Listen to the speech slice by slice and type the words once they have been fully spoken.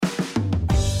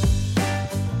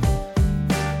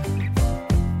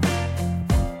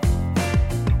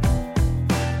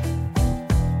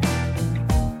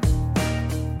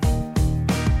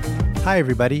Hi,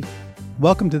 everybody.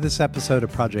 Welcome to this episode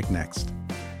of Project Next,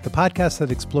 the podcast that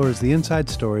explores the inside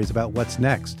stories about what's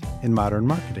next in modern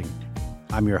marketing.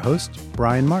 I'm your host,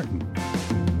 Brian Martin.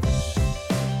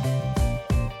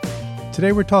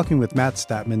 Today, we're talking with Matt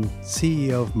Statman,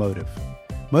 CEO of Motive.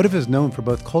 Motive is known for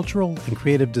both cultural and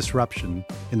creative disruption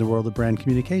in the world of brand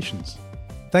communications.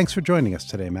 Thanks for joining us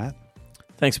today, Matt.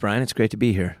 Thanks, Brian. It's great to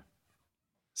be here.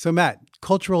 So, Matt,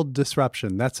 cultural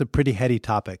disruption, that's a pretty heady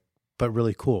topic, but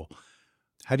really cool.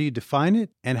 How do you define it,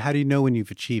 and how do you know when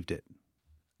you've achieved it?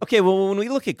 Okay, well, when we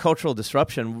look at cultural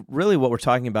disruption, really what we're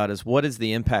talking about is what is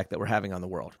the impact that we're having on the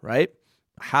world, right?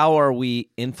 How are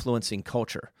we influencing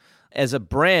culture? As a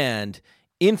brand,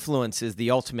 influence is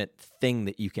the ultimate thing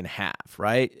that you can have,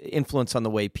 right? Influence on the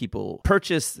way people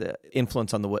purchase, the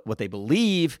influence on what they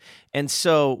believe. And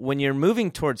so when you're moving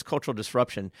towards cultural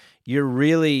disruption, you're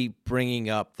really bringing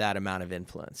up that amount of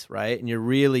influence, right? And you're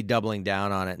really doubling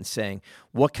down on it and saying,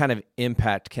 what kind of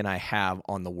impact can I have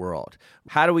on the world?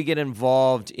 How do we get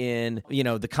involved in,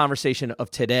 the conversation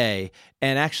of today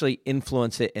and actually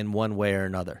influence it in one way or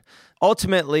another?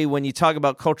 Ultimately, when you talk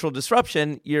about cultural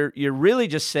disruption, you're really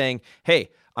just saying,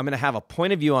 hey, I'm going to have a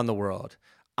point of view on the world.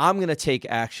 I'm going to take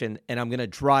action, and I'm going to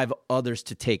drive others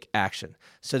to take action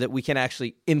so that we can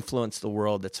actually influence the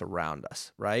world that's around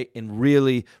us, right? In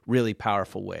really, really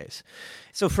powerful ways.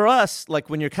 So for us, like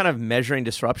when you're kind of measuring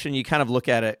disruption, you kind of look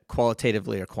at it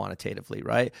qualitatively or quantitatively,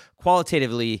 right?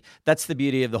 Qualitatively, that's the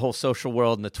beauty of the whole social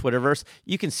world and the Twitterverse.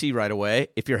 You can see right away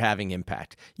if you're having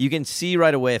impact. You can see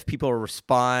right away if people are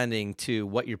responding to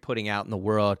what you're putting out in the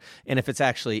world and if it's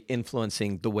actually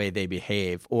influencing the way they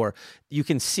behave. Or you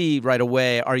can see right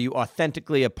away, are you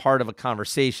authentically a part of a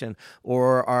conversation,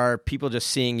 or are people just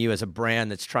seeing you as a brand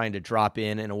that's trying to drop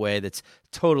in a way that's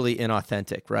totally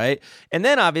inauthentic, right? And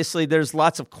then obviously there's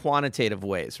lots of quantitative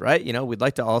ways, right? We'd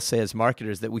like to all say as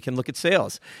marketers that we can look at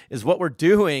sales. Is what we're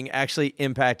doing actually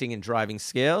impacting and driving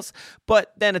sales?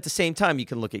 But then at the same time, you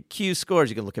can look at Q scores,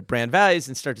 you can look at brand values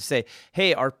and start to say,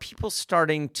 hey, are people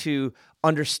starting to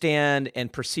understand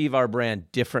and perceive our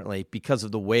brand differently because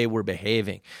of the way we're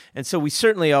behaving? And so we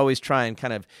certainly always try and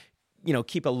kind of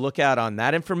keep a lookout on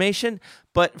that information.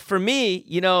 But for me,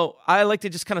 I like to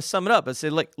just kind of sum it up and say,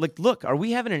 look, are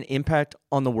we having an impact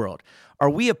on the world? Are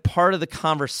we a part of the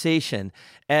conversation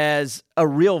as a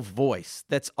real voice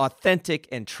that's authentic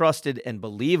and trusted and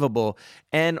believable?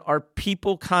 And are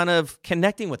people kind of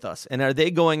connecting with us? And are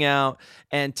they going out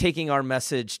and taking our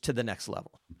message to the next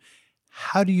level?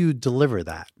 How do you deliver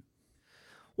that?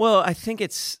 Well, I think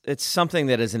it's something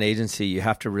that as an agency, you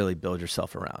have to really build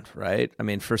yourself around, right? I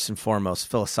mean, first and foremost,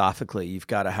 philosophically, you've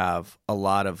got to have a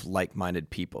lot of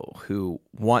like-minded people who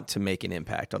want to make an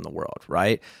impact on the world,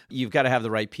 right? You've got to have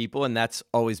the right people, and that's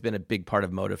always been a big part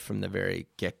of Motive from the very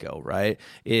get-go, right?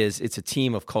 It's a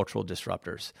team of cultural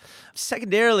disruptors.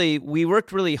 Secondarily, we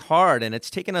worked really hard, and it's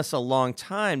taken us a long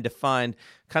time to find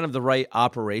kind of the right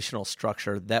operational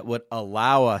structure that would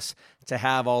allow us to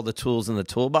have all the tools in the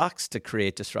toolbox to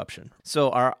create disruption. So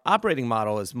our operating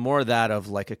model is more that of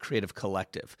like a creative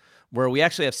collective, where we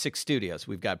actually have 6 studios.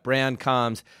 We've got brand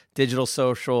comms, digital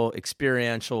social,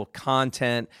 experiential,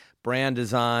 content, brand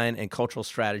design, and cultural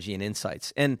strategy and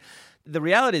insights. And the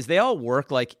reality is they all work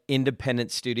like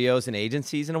independent studios and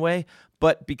agencies in a way,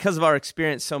 but because of our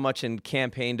experience so much in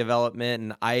campaign development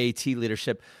and IAT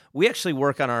leadership, we actually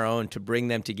work on our own to bring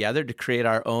them together to create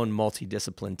our own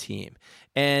multidiscipline team.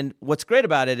 And what's great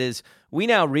about it is we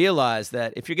now realize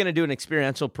that if you're going to do an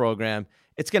experiential program,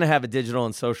 it's going to have a digital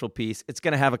and social piece. It's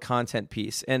going to have a content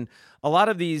piece. And a lot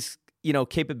of these,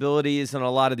 capabilities and a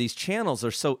lot of these channels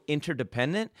are so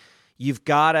interdependent. You've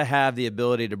got to have the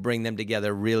ability to bring them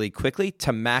together really quickly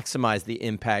to maximize the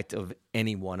impact of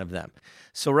any one of them.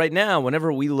 So right now,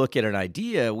 whenever we look at an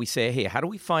idea, we say, hey, how do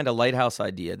we find a lighthouse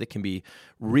idea that can be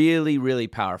really, really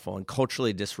powerful and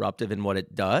culturally disruptive in what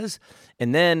it does?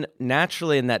 And then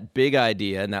naturally in that big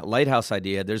idea and that lighthouse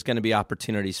idea, there's going to be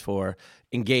opportunities for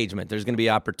engagement. There's going to be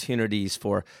opportunities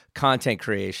for content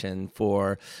creation,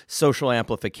 for social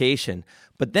amplification.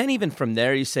 But then even from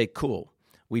there, you say, cool,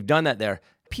 we've done that there.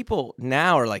 People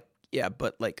now are like, yeah,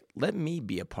 but let me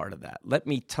be a part of that. Let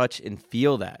me touch and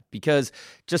feel that, because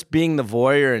just being the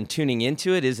voyeur and tuning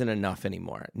into it isn't enough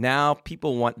anymore. Now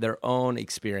people want their own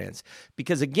experience,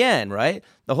 because again, right,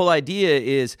 the whole idea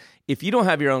is if you don't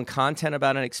have your own content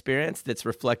about an experience that's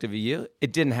reflective of you,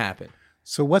 it didn't happen.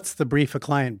 So what's the brief a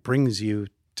client brings you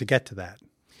to get to that?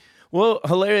 Well,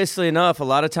 hilariously enough, a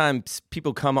lot of times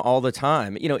people come all the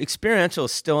time. Experiential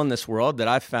is still in this world that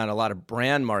I've found a lot of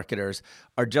brand marketers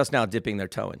are just now dipping their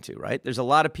toe into, right? There's a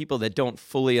lot of people that don't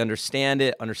fully understand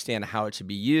it, understand how it should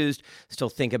be used, still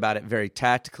think about it very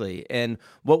tactically. And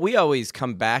what we always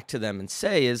come back to them and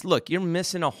say is, look, you're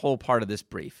missing a whole part of this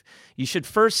brief. You should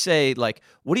first say, like,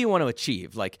 what do you want to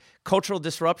achieve? Like, cultural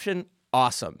disruption?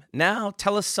 Awesome. Now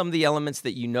tell us some of the elements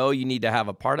that you need to have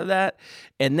a part of that,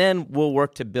 and then we'll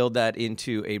work to build that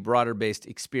into a broader based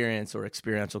experience or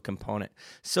experiential component.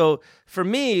 So for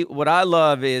me, what I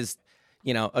love is,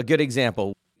 a good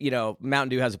example. Mountain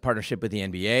Dew has a partnership with the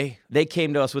NBA. They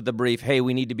came to us with the brief, hey,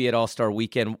 we need to be at All-Star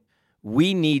Weekend.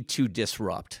 We need to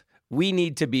disrupt. We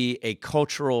need to be a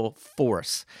cultural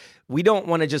force. We don't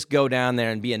want to just go down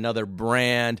there and be another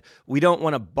brand. We don't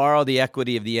want to borrow the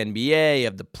equity of the NBA,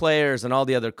 of the players, and all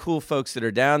the other cool folks that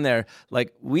are down there.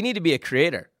 Like, we need to be a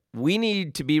creator. We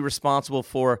need to be responsible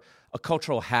for a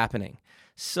cultural happening.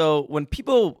 So when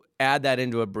people add that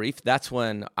into a brief, that's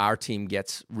when our team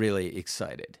gets really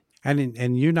excited.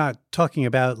 And you're not talking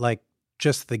about like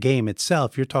just the game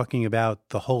itself. You're talking about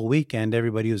the whole weekend,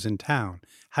 everybody who's in town.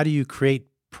 How do you create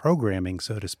programming,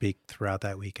 so to speak, throughout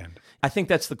that weekend? I think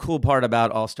that's the cool part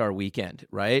about All-Star Weekend,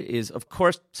 right? Is, of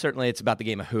course, certainly it's about the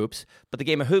game of hoops, but the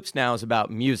game of hoops now is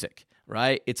about music,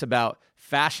 right? It's about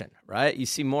fashion, right? You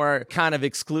see more kind of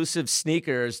exclusive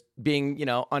sneakers being,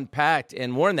 unpacked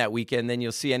and worn that weekend than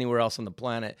you'll see anywhere else on the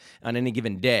planet on any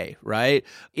given day, right?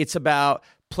 It's about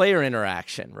player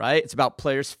interaction, right? It's about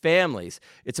players' families.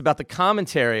 It's about the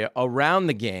commentary around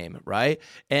the game, right?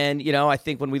 And, I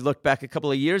think when we look back a couple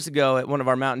of years ago at one of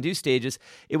our Mountain Dew stages,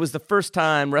 it was the first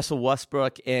time Russell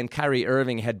Westbrook and Kyrie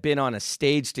Irving had been on a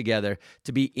stage together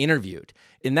to be interviewed.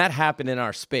 And that happened in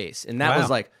our space. And that was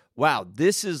like, wow,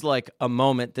 this is like a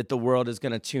moment that the world is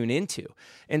going to tune into.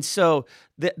 And so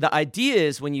the idea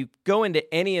is when you go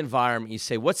into any environment, you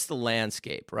say, what's the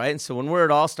landscape, right? And so when we're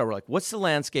at All-Star, we're like, what's the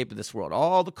landscape of this world?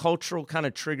 All the cultural kind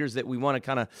of triggers that we want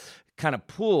to kind of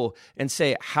pull and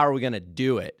say, how are we going to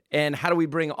do it? And how do we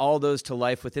bring all those to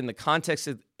life within the context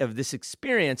of this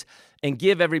experience and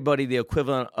give everybody the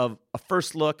equivalent of a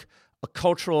first look, a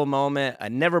cultural moment, a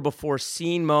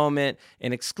never-before-seen moment,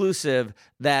 an exclusive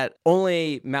that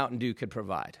only Mountain Dew could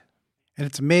provide. And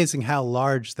it's amazing how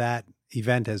large that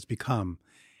event has become.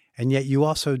 And yet you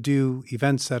also do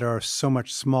events that are so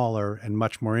much smaller and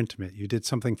much more intimate. You did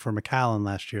something for Macallan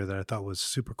last year that I thought was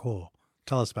super cool.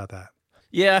 Tell us about that.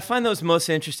 Yeah, I find those most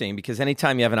interesting because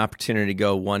anytime you have an opportunity to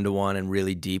go one-to-one and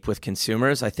really deep with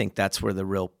consumers, I think that's where the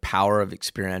real power of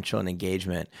experiential and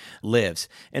engagement lives.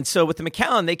 And so with the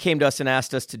Macallan, they came to us and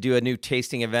asked us to do a new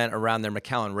tasting event around their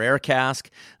Macallan Rare Cask.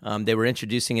 They were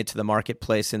introducing it to the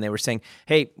marketplace, and they were saying,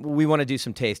 hey, we want to do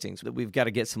some tastings. We've got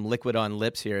to get some liquid on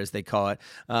lips here, as they call it.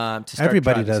 To start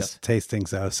Everybody does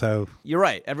tastings, though. So you're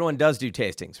right. Everyone does do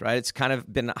tastings, right? It's kind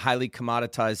of been highly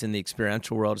commoditized in the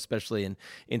experiential world, especially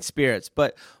in spirits.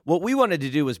 But what we wanted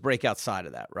to do was break outside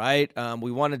of that, right?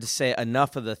 We wanted to say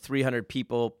enough of the 300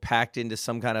 people packed into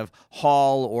some kind of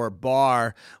hall or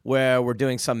bar where we're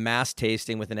doing some mass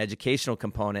tasting with an educational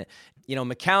component.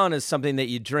 Macallan is something that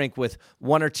you drink with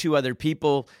one or two other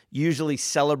people, usually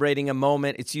celebrating a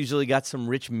moment. It's usually got some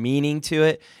rich meaning to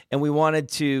it. And we wanted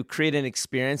to create an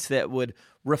experience that would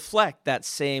reflect that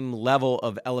same level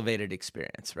of elevated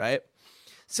experience, right?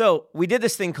 So we did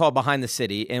this thing called Behind the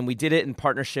City, and we did it in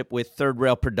partnership with Third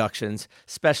Rail Productions,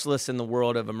 specialists in the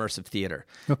world of immersive theater.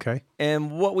 Okay.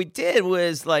 And what we did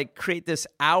was create this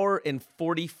hour and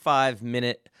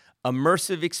 45-minute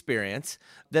immersive experience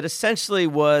that essentially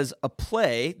was a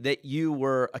play that you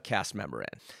were a cast member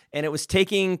in. And it was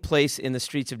taking place in the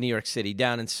streets of New York City,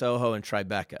 down in Soho and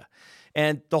Tribeca.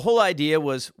 And the whole idea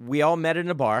was we all met in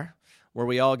a bar where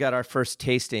we all got our first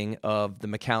tasting of the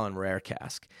Macallan Rare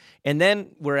Cask. And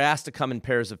then we're asked to come in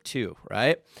pairs of two,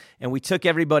 right? And we took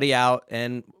everybody out,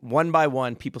 and one by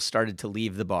one, people started to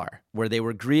leave the bar, where they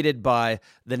were greeted by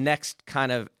the next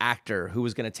kind of actor who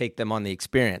was going to take them on the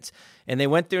experience. And they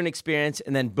went through an experience,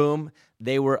 and then boom,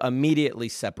 they were immediately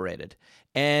separated.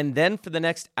 And then for the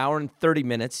next hour and 30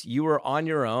 minutes, you were on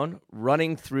your own,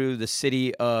 running through the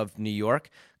city of New York,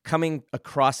 coming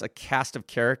across a cast of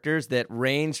characters that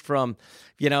ranged from,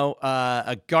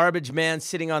 a garbage man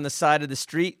sitting on the side of the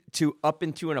street to up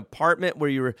into an apartment where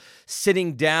you were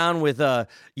sitting down with a,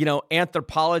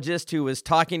 anthropologist who was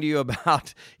talking to you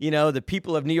about, the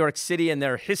people of New York City and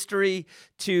their history,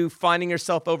 to finding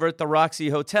yourself over at the Roxy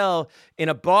Hotel in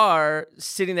a bar,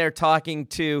 sitting there talking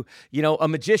to, a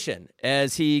magician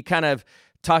as he kind of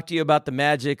talked to you about the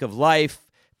magic of life,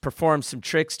 perform some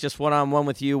tricks just one-on-one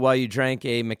with you while you drank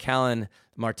a Macallan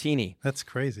martini. That's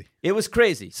crazy. It was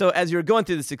crazy. So as you were going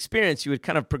through this experience, you would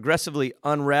kind of progressively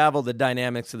unravel the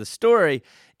dynamics of the story,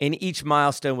 and each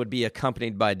milestone would be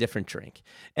accompanied by a different drink.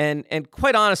 And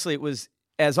quite honestly, it was,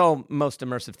 as most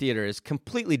immersive theater is,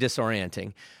 completely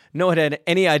disorienting. No one had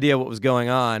any idea what was going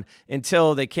on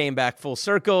until they came back full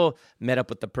circle, met up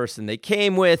with the person they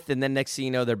came with, and then next thing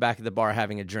you know, they're back at the bar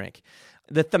having a drink.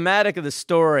 The thematic of the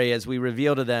story, as we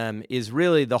reveal to them, is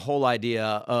really the whole idea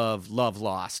of love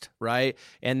lost, right?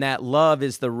 And that love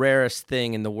is the rarest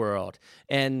thing in the world.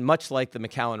 And much like the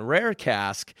Macallan Rare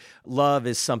Cask, love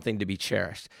is something to be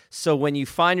cherished. So when you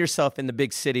find yourself in the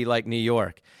big city like New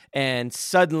York and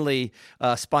suddenly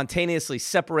spontaneously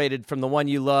separated from the one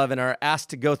you love and are asked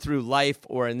to go through life,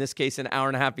 or in this case, an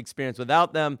hour-and-a-half experience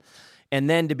without them, and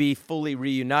then to be fully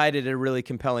reunited in a really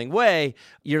compelling way,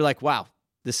 you're like, wow,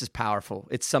 this is powerful.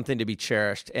 It's something to be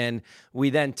cherished. And we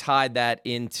then tied that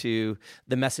into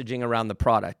the messaging around the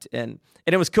product. And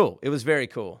it was cool. It was very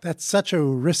cool. That's such a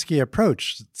risky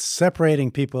approach, separating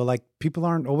people. Like, people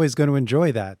aren't always going to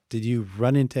enjoy that. Did you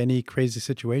run into any crazy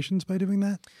situations by doing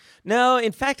that? No,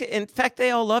 in fact,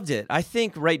 they all loved it. I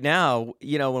think right now,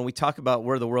 when we talk about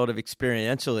where the world of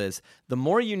experiential is, the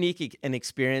more unique an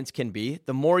experience can be,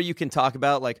 the more you can talk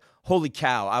about, like, holy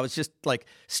cow, I was just like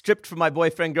stripped from my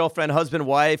boyfriend, girlfriend, husband,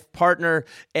 wife, partner,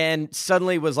 and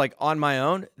suddenly was like on my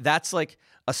own. That's like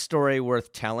a story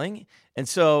worth telling. And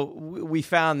so we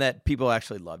found that people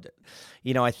actually loved it.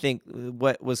 I think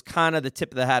what was kind of the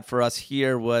tip of the hat for us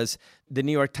here was the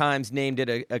New York Times named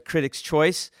it a Critics'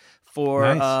 Choice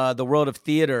for Nice. the world of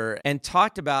theater, and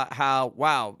talked about how,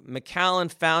 wow, Macallan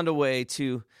found a way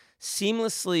to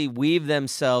seamlessly weave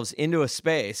themselves into a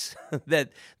space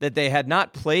that they had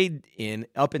not played in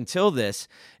up until this,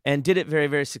 and did it very,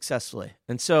 very successfully.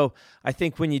 And so I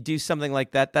think when you do something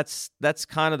like that, that's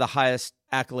kind of the highest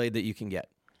accolade that you can get.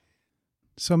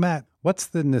 So, Matt, what's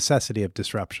the necessity of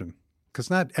disruption? Because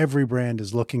not every brand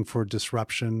is looking for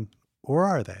disruption, or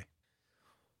are they?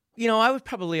 I would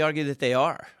probably argue that they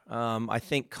are. I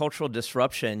think cultural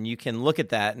disruption, you can look at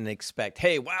that and expect,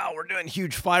 hey, wow, we're doing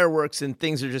huge fireworks and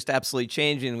things are just absolutely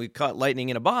changing. We've caught lightning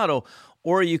in a bottle.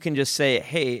 Or you can just say,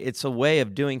 hey, it's a way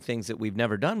of doing things that we've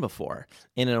never done before,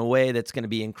 and in a way that's going to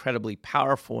be incredibly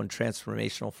powerful and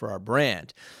transformational for our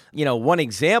brand. One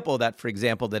example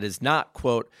that is not,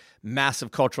 quote, massive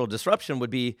cultural disruption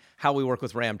would be how we work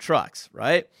with Ram Trucks,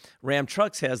 right? Ram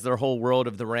Trucks has their whole world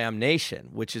of the Ram Nation,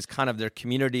 which is kind of their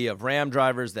community of Ram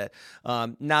drivers that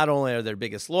not only are their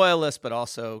biggest loyalists, but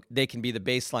also they can be the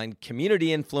baseline community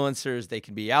influencers. They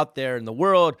can be out there in the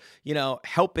world,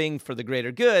 helping for the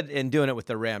greater good and doing it with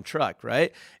their Ram truck,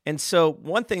 right? And so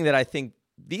one thing that I think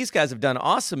these guys have done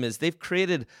awesome is they've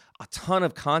created a ton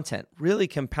of content, really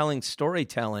compelling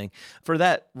storytelling for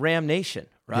that Ram Nation,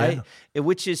 right? Yeah.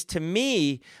 Which is, to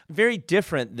me, very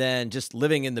different than just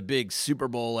living in the big Super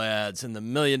Bowl ads and the $1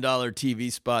 million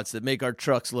TV spots that make our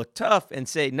trucks look tough, and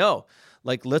say, no,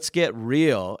 like, let's get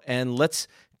real and let's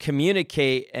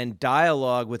communicate and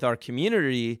dialogue with our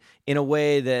community in a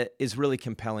way that is really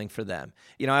compelling for them.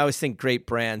 I always think great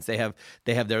brands, they have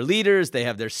their leaders, they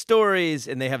have their stories,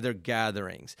 and they have their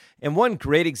gatherings. And one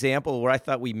great example where I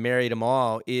thought we married them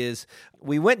all is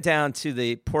we went down to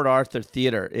the Port Arthur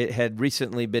Theater. It had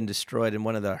recently been destroyed in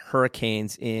one of the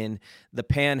hurricanes in the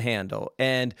Panhandle.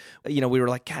 And, we were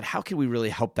like, God, how could we really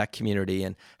help that community?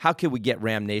 And how could we get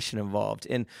Ram Nation involved?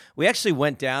 And we actually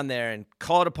went down there and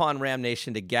called upon Ram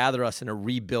Nation to gather us in a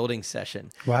rebuilding session.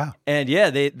 Wow. And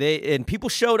yeah, and people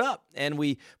showed up, and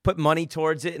we put money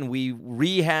towards it, and we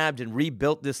rehabbed and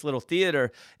rebuilt this little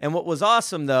theater. And what was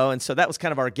awesome, though, and so that was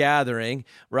kind of our gathering,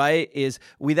 right, is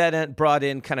we then brought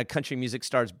in kind of country music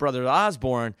stars Brothers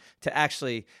Osborne to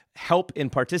actually help and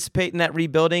participate in that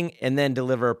rebuilding, and then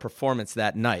deliver a performance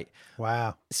that night.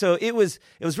 Wow. So it was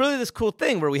really this cool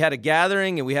thing where we had a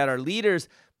gathering and we had our leaders,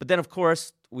 but then, of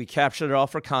course, we captured it all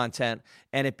for content,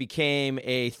 and it became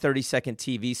a 30-second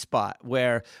TV spot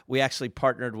where we actually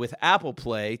partnered with Apple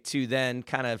Play to then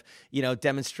kind of,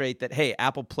 demonstrate that, hey,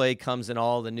 Apple Play comes in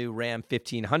all the new Ram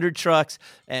 1500 trucks,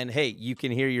 and hey, you can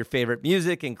hear your favorite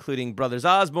music, including Brothers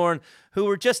Osborne, who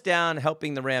were just down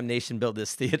helping the Ram Nation build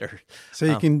this theater. So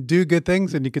you can do good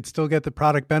things and you could still get the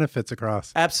product benefits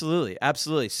across. Absolutely,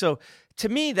 absolutely. So to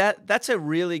me, that's a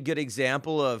really good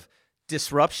example of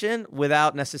disruption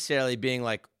without necessarily being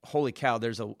like, holy cow,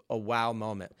 there's a wow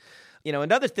moment.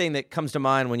 Another thing that comes to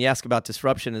mind when you ask about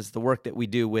disruption is the work that we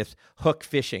do with Hook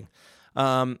Fishing.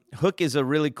 Hook is a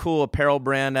really cool apparel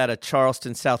brand out of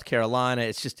Charleston, South Carolina.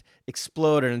 It's just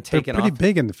exploded and taken off. They're pretty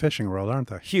big in the fishing world, aren't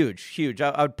they? Huge.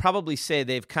 I would probably say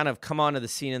they've kind of come onto the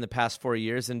scene in the past 4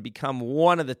 years and become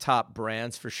one of the top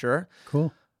brands for sure.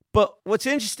 Cool. But what's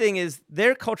interesting is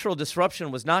their cultural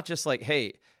disruption was not just like,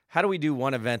 hey, how do we do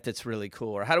one event that's really cool?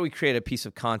 Or how do we create a piece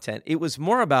of content? It was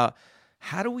more about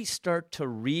how do we start to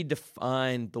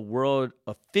redefine the world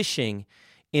of fishing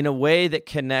in a way that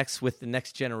connects with the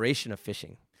next generation of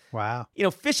fishing. Wow.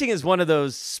 Fishing is one of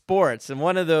those sports and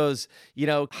one of those,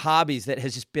 hobbies that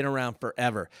has just been around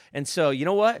forever. And so, you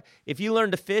know what? If you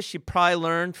learn to fish, you probably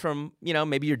learned from,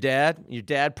 maybe your dad. Your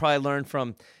dad probably learned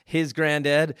from his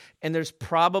granddad. And there's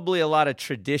probably a lot of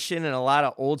tradition and a lot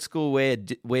of old school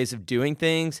ways of doing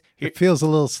things. It feels a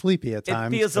little sleepy at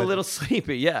times. It feels a little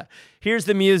sleepy, yeah. Here's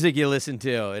the music you listen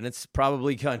to, and it's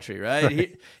probably country,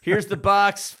 right? Here's the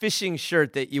box fishing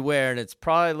shirt that you wear, and it's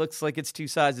probably looks like it's 2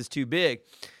 sizes too big.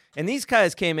 And these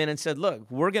guys came in and said,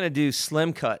 look, we're going to do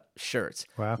slim cut shirts.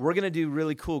 Wow. We're going to do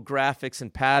really cool graphics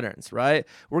and patterns, right?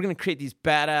 We're going to create these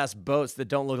badass boats that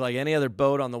don't look like any other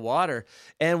boat on the water.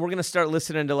 And we're going to start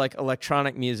listening to like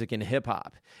electronic music and hip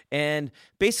hop. And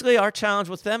basically our challenge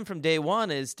with them from day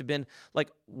one is to been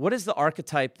like, what is the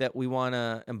archetype that we want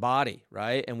to embody,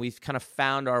 right? And we've kind of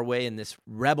found our way in this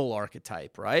rebel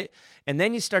archetype, right? And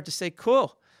then you start to say,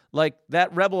 cool. Like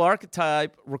that rebel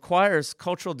archetype requires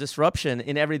cultural disruption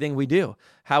in everything we do.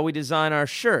 How we design our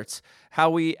shirts, how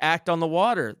we act on the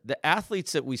water, the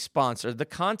athletes that we sponsor, the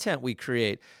content we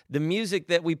create, the music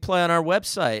that we play on our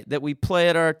website, that we play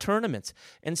at our tournaments.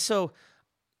 And so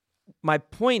my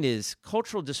point is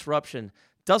cultural disruption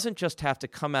doesn't just have to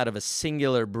come out of a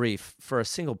singular brief for a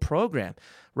single program.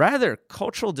 Rather,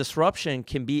 cultural disruption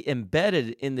can be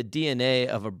embedded in the DNA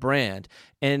of a brand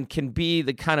and can be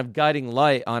the kind of guiding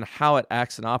light on how it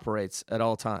acts and operates at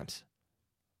all times.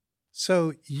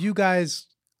 So you guys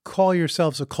call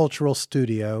yourselves a cultural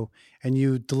studio, and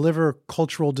you deliver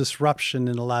cultural disruption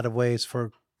in a lot of ways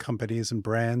for companies and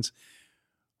brands.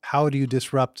 How do you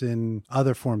disrupt in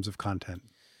other forms of content?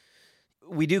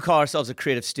 We do call ourselves a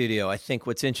creative studio. I think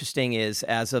what's interesting is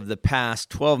as of the past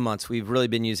 12 months, we've really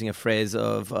been using a phrase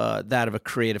of that of a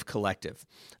creative collective.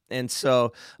 And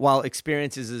so while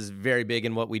experiences is very big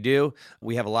in what we do,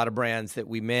 we have a lot of brands that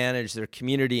we manage their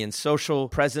community and social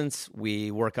presence.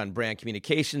 We work on brand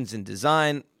communications and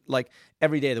design like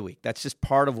every day of the week. That's just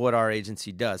part of what our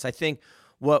agency does. I think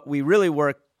what we really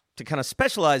work to kind of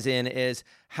specialize in is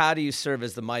how do you serve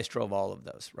as the maestro of all of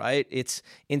those, right? It's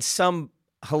in some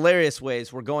hilarious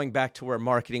ways, we're going back to where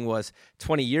marketing was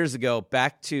 20 years ago,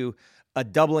 back to a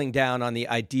doubling down on the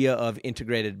idea of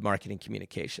integrated marketing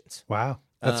communications. Wow.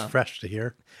 That's fresh to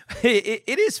hear.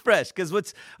 It is fresh because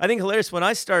what's, I think, hilarious, when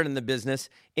I started in the business,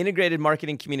 integrated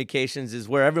marketing communications is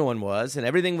where everyone was and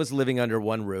everything was living under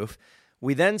one roof.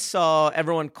 We then saw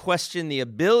everyone question the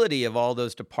ability of all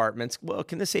those departments. Well,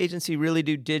 can this agency really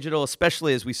do digital,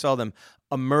 especially as we saw them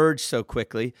emerge so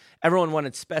quickly? Everyone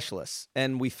wanted specialists.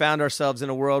 And we found ourselves in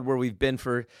a world where we've been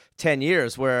for 10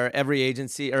 years, where every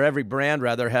agency, or every brand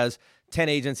rather, has 10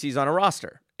 agencies on a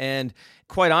roster. And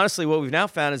quite honestly, what we've now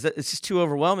found is that it's just too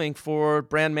overwhelming for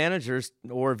brand managers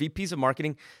or VPs of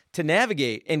marketing to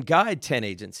navigate and guide 10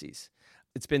 agencies.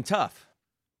 It's been tough.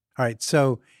 All right.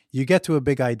 So you get to a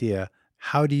big idea.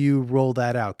 How do you roll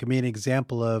that out? Give me an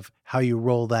example of how you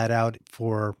roll that out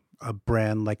for a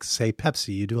brand like, say,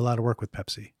 Pepsi. You do a lot of work with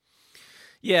Pepsi.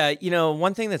 Yeah,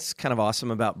 one thing that's kind of awesome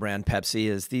about brand Pepsi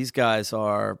is these guys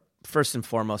are, first and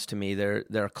foremost to me, they're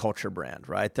a culture brand,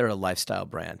 right? They're a lifestyle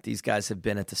brand. These guys have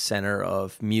been at the center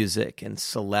of music and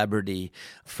celebrity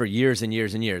for years and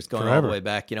years and years, going Forever. all the way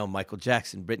back, Michael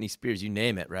Jackson, Britney Spears, you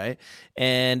name it, right?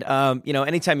 And,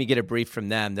 anytime you get a brief from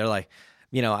them, they're like,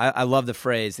 I love the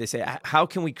phrase. They say, how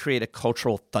can we create a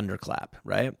cultural thunderclap,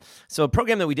 right? So a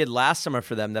program that we did last summer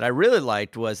for them that I really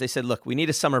liked was they said, look, we need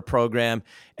a summer program.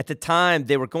 At the time,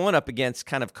 they were going up against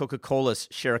kind of Coca-Cola's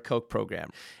Share a Coke program.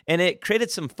 And it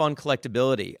created some fun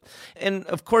collectability. And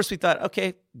of course, we thought,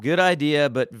 okay, good idea,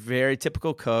 but very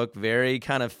typical Coke, very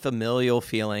kind of familial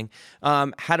feeling.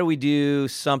 How do we do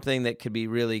something that could be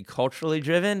really culturally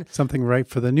driven? Something right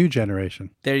for the new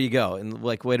generation. There you go. And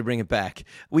way to bring it back.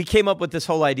 We came up with this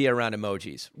whole idea around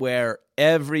emojis where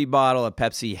every bottle of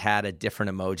Pepsi had a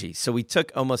different emoji. So we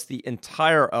took almost the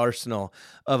entire arsenal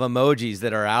of emojis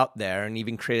that are out there and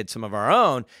even created some of our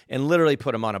own and literally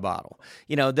put them on a bottle.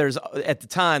 At the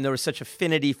time, there was such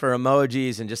affinity for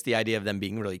emojis and just the idea of them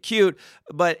being really cute,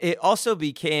 but it also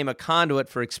became a conduit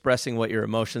for expressing what your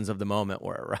emotions of the moment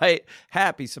were, right?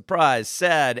 Happy, surprised,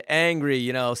 sad, angry,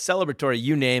 celebratory,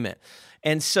 you name it.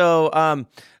 And so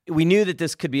we knew that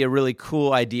this could be a really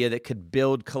cool idea that could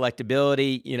build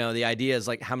collectability. The idea is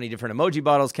like, how many different emoji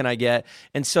bottles can I get?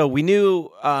 And so we knew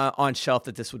on shelf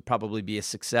that this would probably be a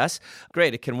success.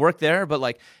 Great, it can work there. But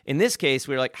like in this case,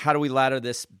 we were like, how do we ladder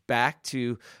this back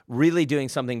to really doing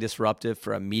something disruptive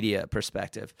for a media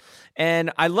perspective?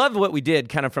 And I love what we did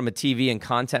kind of from a TV and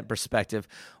content perspective.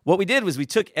 What we did was we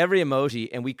took every emoji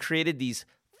and we created these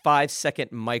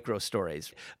 5-second micro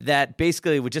stories that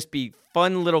basically would just be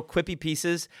fun little quippy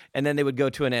pieces, and then they would go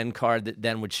to an end card that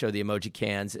then would show the emoji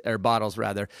cans, or bottles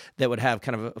rather, that would have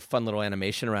kind of a fun little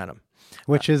animation around them.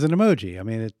 Which is an emoji. I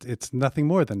mean, it's nothing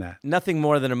more than that. Nothing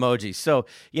more than emoji. So,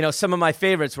 some of my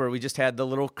favorites were we just had the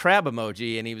little crab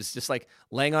emoji, and he was just like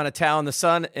laying on a towel in the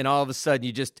sun, and all of a sudden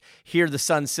you just hear the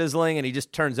sun sizzling, and he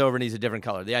just turns over and he's a different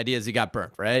color. The idea is he got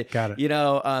burnt, right? Got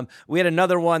it. We had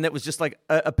another one that was just like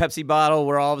a Pepsi bottle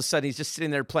where all of a sudden he's just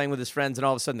sitting there playing with his friends, and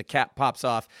all of a sudden the cap pops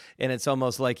off, and it's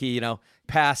almost like he,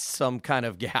 past some kind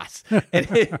of gas.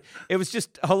 And it was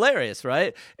just hilarious,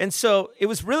 right? And so it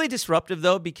was really disruptive,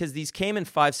 though, because these came in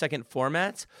 5-second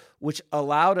formats, which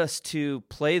allowed us to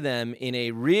play them in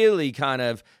a really kind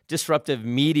of disruptive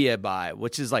media buy,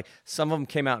 which is like some of them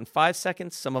came out in 5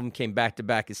 seconds, some of them came back to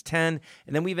back as 10,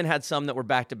 and then we even had some that were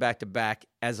back to back to back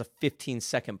as a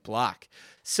 15-second block.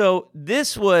 So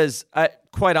this was,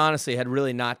 quite honestly, had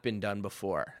really not been done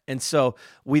before. And so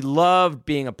we loved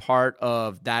being a part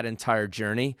of that entire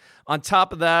journey. On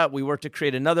top of that, we worked to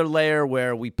create another layer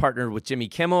where we partnered with Jimmy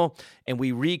Kimmel, and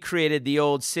we recreated the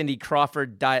old Cindy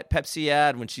Crawford Diet Pepsi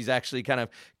ad when she's actually kind of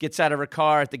gets out of her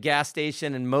car at the gas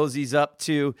station and moseys up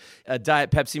to a Diet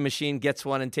Pepsi machine, gets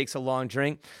one, and takes a long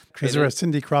drink. Is there a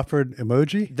Cindy Crawford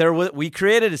emoji? We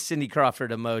created a Cindy Crawford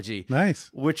emoji.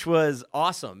 Nice. Which was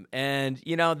awesome. And,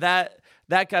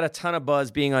 that got a ton of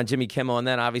buzz being on Jimmy Kimmel, and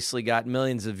then obviously got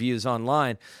millions of views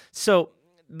online. So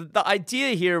the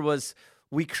idea here was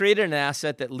we created an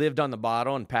asset that lived on the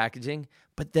bottle and packaging,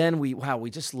 but then we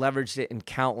just leveraged it in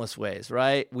countless ways,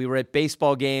 right? We were at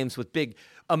baseball games with big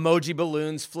emoji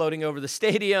balloons floating over the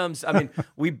stadiums. I mean,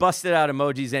 we busted out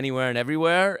emojis anywhere and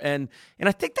everywhere. And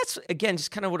I think that's, again,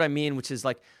 just kind of what I mean, which is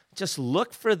like, just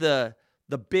look for the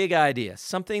big idea,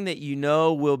 something that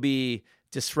will be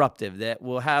disruptive, that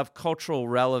will have cultural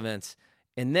relevance.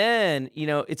 And then,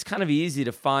 it's kind of easy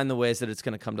to find the ways that it's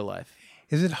going to come to life.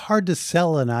 Is it hard to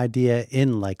sell an idea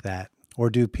in like that? Or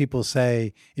do people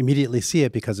immediately see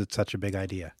it because it's such a big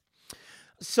idea?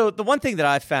 So the one thing that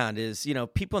I've found is,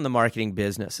 people in the marketing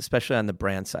business, especially on the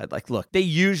brand side, like, look, they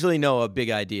usually know a big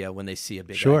idea when they see a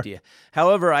big idea.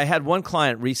 However, I had one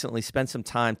client recently spend some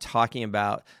time talking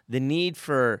about the need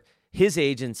for his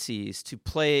agencies to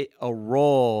play a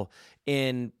role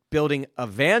in building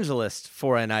evangelists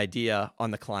for an idea on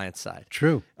the client side.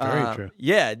 True. Very true.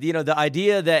 Yeah. The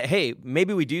idea that, hey,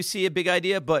 maybe we do see a big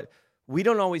idea, but we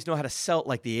don't always know how to sell it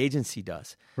like the agency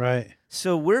does. Right.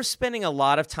 So we're spending a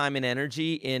lot of time and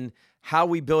energy in how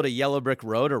we build a yellow brick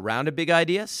road around a big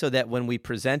idea so that when we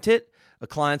present it, a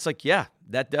client's like, yeah,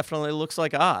 that definitely looks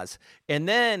like Oz. And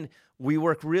then we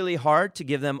work really hard to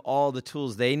give them all the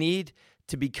tools they need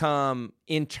to become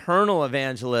internal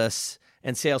evangelists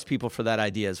and salespeople for that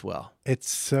idea as well. It's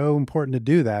so important to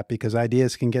do that because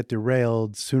ideas can get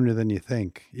derailed sooner than you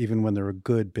think, even when they're a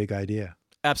good, big idea.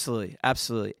 Absolutely.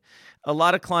 Absolutely. A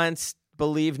lot of clients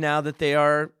believe now that they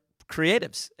are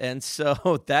creatives. And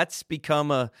so that's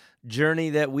become a journey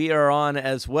that we are on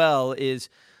as well is,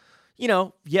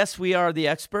 yes, we are the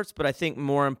experts, but I think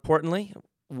more importantly,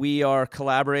 we are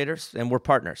collaborators and we're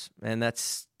partners. And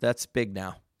that's big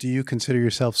now. Do you consider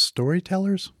yourself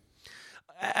storytellers?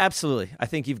 Absolutely. I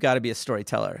think you've got to be a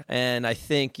storyteller. And I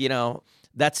think,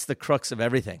 that's the crux of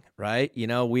everything, right?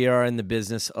 We are in the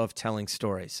business of telling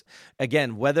stories.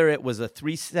 Again, whether it was a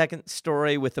 3-second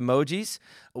story with emojis,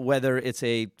 whether it's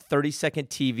a 30-second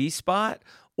TV spot,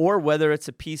 or whether it's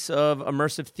a piece of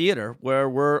immersive theater where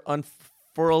we're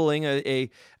unfurling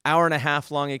a hour and a half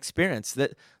long experience,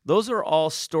 that those are all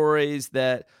stories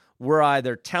that we're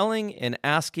either telling and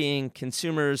asking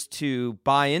consumers to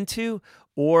buy into,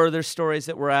 or they're stories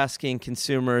that we're asking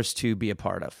consumers to be a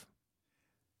part of.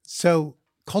 So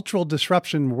cultural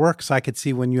disruption works, I could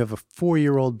see, when you have a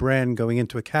 4-year-old brand going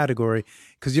into a category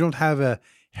because you don't have a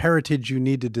heritage you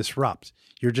need to disrupt.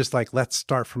 You're just like, let's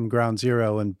start from ground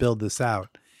zero and build this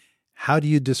out. How do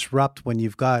you disrupt when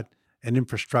you've got an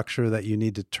infrastructure that you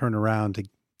need to turn around to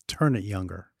turn it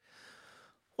younger?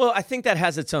 Well, I think that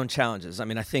has its own challenges. I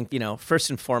mean, I think, first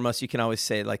and foremost, you can always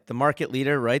say like the market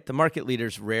leader, right? The market leader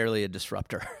is rarely a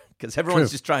disruptor because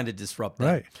everyone's just trying to disrupt them.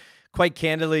 Right. Quite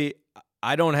candidly,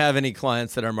 I don't have any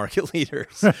clients that are market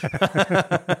leaders.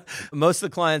 Most of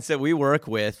the clients that we work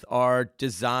with are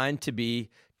designed to be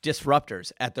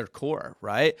disruptors at their core,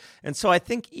 right? And so I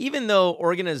think even though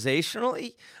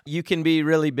organizationally you can be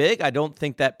really big, I don't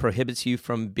think that prohibits you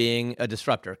from being a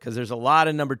disruptor, because there's a lot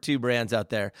of number two brands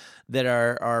out there that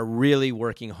are really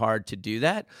working hard to do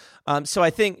that. So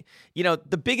I think,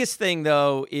 the biggest thing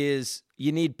though is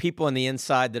you need people on the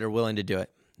inside that are willing to do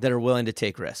it, that are willing to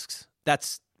take risks.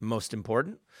 That's most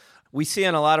important. We see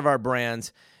on a lot of our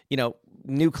brands,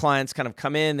 new clients kind of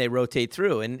come in, they rotate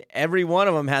through, and every one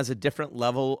of them has a different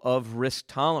level of risk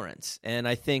tolerance. And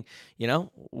I think,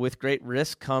 with great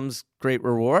risk comes great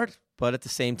reward, but at the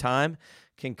same time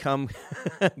can come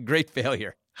great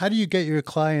failure. How do you get your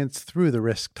clients through the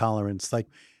risk tolerance?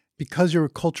 Because you're a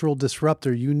cultural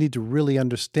disruptor, you need to really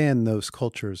understand those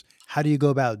cultures. How do you go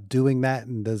about doing that?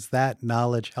 And does that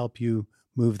knowledge help you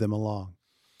move them along?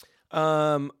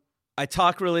 I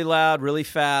talk really loud, really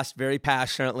fast, very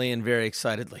passionately, and very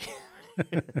excitedly.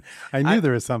 I knew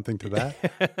there was something to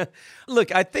that.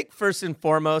 Look, I think first and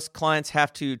foremost, clients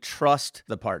have to trust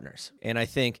the partners. And I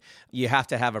think you have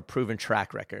to have a proven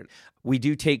track record. We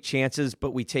do take chances,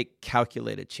 but we take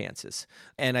calculated chances.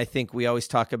 And I think we always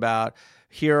talk about,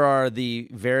 here are the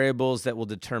variables that will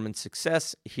determine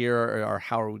success. Here are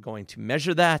how are we going to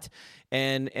measure that.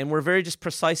 And we're very just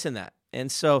precise in that.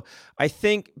 And so I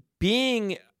think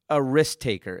being a risk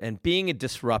taker and being a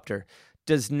disruptor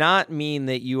does not mean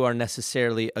that you are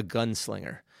necessarily a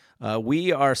gunslinger.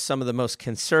 We are some of the most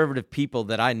conservative people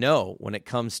that I know when it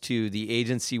comes to the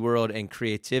agency world and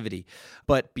creativity.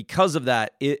 But because of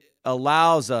that, it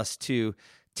allows us to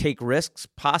take risks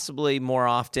possibly more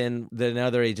often than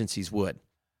other agencies would.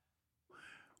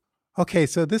 Okay,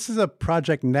 so this is a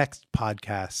Project Next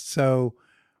podcast. So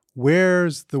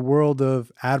where's the world of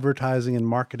advertising and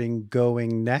marketing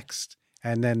going next?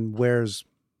 And then where's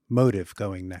Motive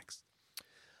going next?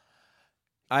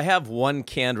 I have one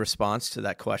canned response to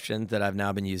that question that I've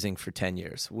now been using for 10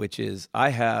 years, which is I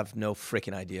have no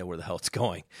freaking idea where the hell it's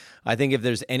going. I think if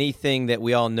there's anything that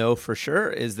we all know for sure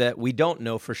is that we don't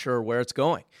know for sure where it's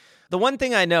going. The one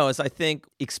thing I know is I think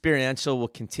experiential will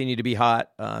continue to be hot.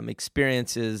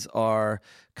 Experiences are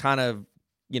kind of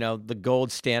the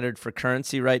gold standard for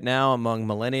currency right now among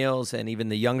millennials and even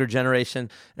the younger generation.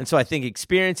 And so I think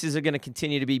experiences are going to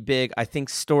continue to be big. I think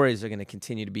stories are going to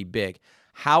continue to be big.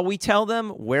 How we tell them,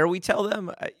 where we tell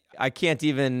them, I can't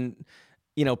even,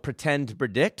 pretend to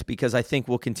predict, because I think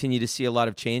we'll continue to see a lot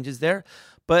of changes there.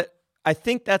 But I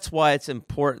think that's why it's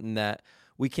important that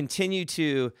we continue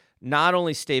to not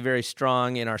only stay very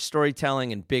strong in our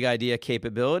storytelling and big idea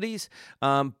capabilities,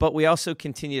 but we also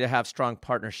continue to have strong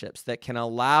partnerships that can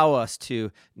allow us to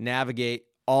navigate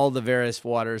all the various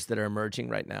waters that are emerging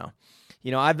right now.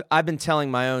 I've been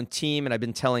telling my own team, and I've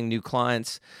been telling new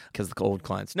clients, because the old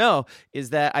clients know,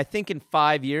 is that I think in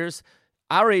 5 years,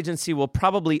 our agency will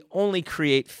probably only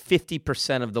create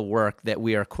 50% of the work that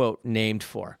we are, quote, named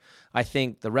for. I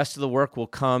think the rest of the work will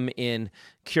come in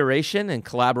curation and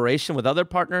collaboration with other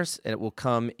partners. And it will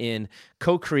come in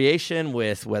co-creation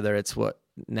with, whether it's what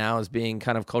now is being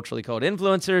kind of culturally called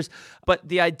influencers. But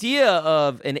the idea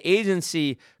of an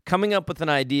agency coming up with an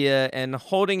idea and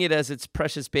holding it as its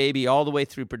precious baby all the way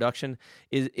through production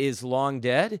is long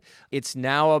dead. It's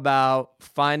now about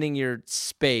finding your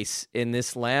space in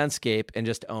this landscape and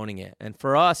just owning it. And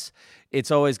for us,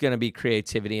 it's always going to be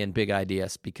creativity and big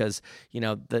ideas, because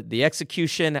the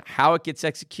execution, how it gets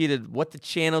executed, what the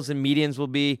channels and mediums will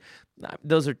be,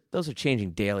 those are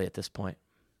changing daily at this point.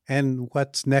 And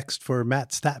what's next for Matt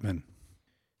Statman?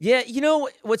 Yeah,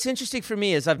 what's interesting for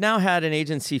me is I've now had an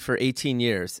agency for 18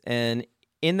 years. And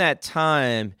in that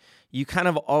time, you kind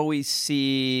of always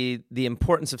see the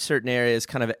importance of certain areas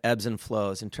kind of ebbs and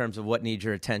flows in terms of what needs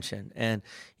your attention. And,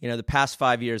 the past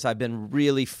 5 years, I've been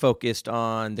really focused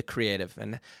on the creative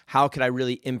and how could I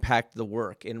really impact the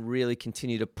work and really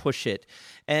continue to push it.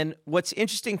 And what's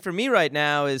interesting for me right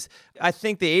now is I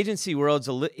think the agency world's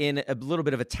in a little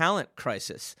bit of a talent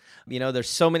crisis. There's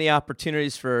so many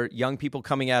opportunities for young people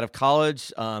coming out of college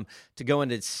to go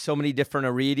into so many different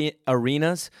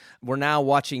arenas. We're now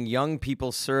watching young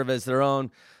people serve as their own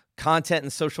content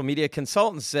and social media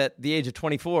consultants at the age of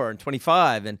 24 and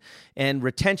 25, and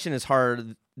retention is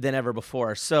harder than ever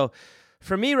before. So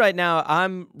for me right now,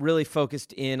 I'm really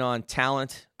focused in on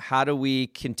talent. How do we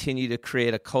continue to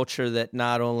create a culture that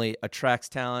not only attracts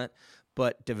talent,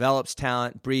 but develops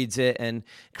talent, breeds it, and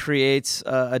creates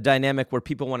a dynamic where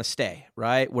people want to stay,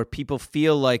 right? Where people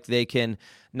feel like they can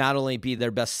not only be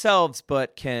their best selves,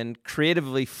 but can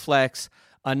creatively flex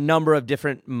a number of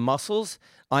different muscles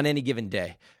on any given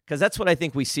day. Because that's what I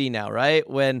think we see now, right?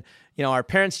 When our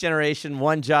parents' generation,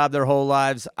 one job their whole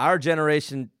lives. Our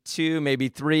generation, 2, maybe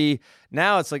 3.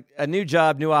 Now it's like a new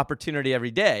job, new opportunity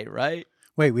every day, right?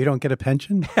 Wait, we don't get a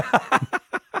pension?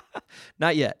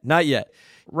 Not yet.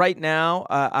 Right now,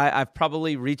 I've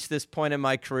probably reached this point in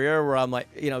my career where I'm like,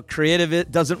 creative,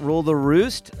 it doesn't rule the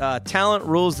roost. Talent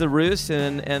rules the roost,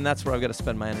 and that's where I've got to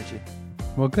spend my energy.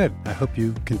 Well, good. I hope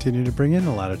you continue to bring in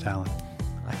a lot of talent.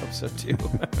 I hope so, too.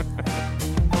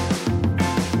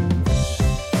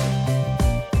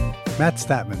 Matt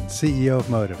Statman, CEO of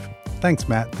Motive. Thanks,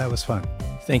 Matt. That was fun.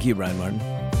 Thank you, Brian Martin.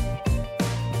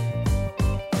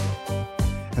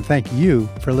 And thank you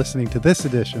for listening to this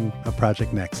edition of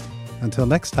Project Next. Until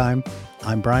next time,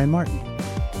 I'm Brian Martin.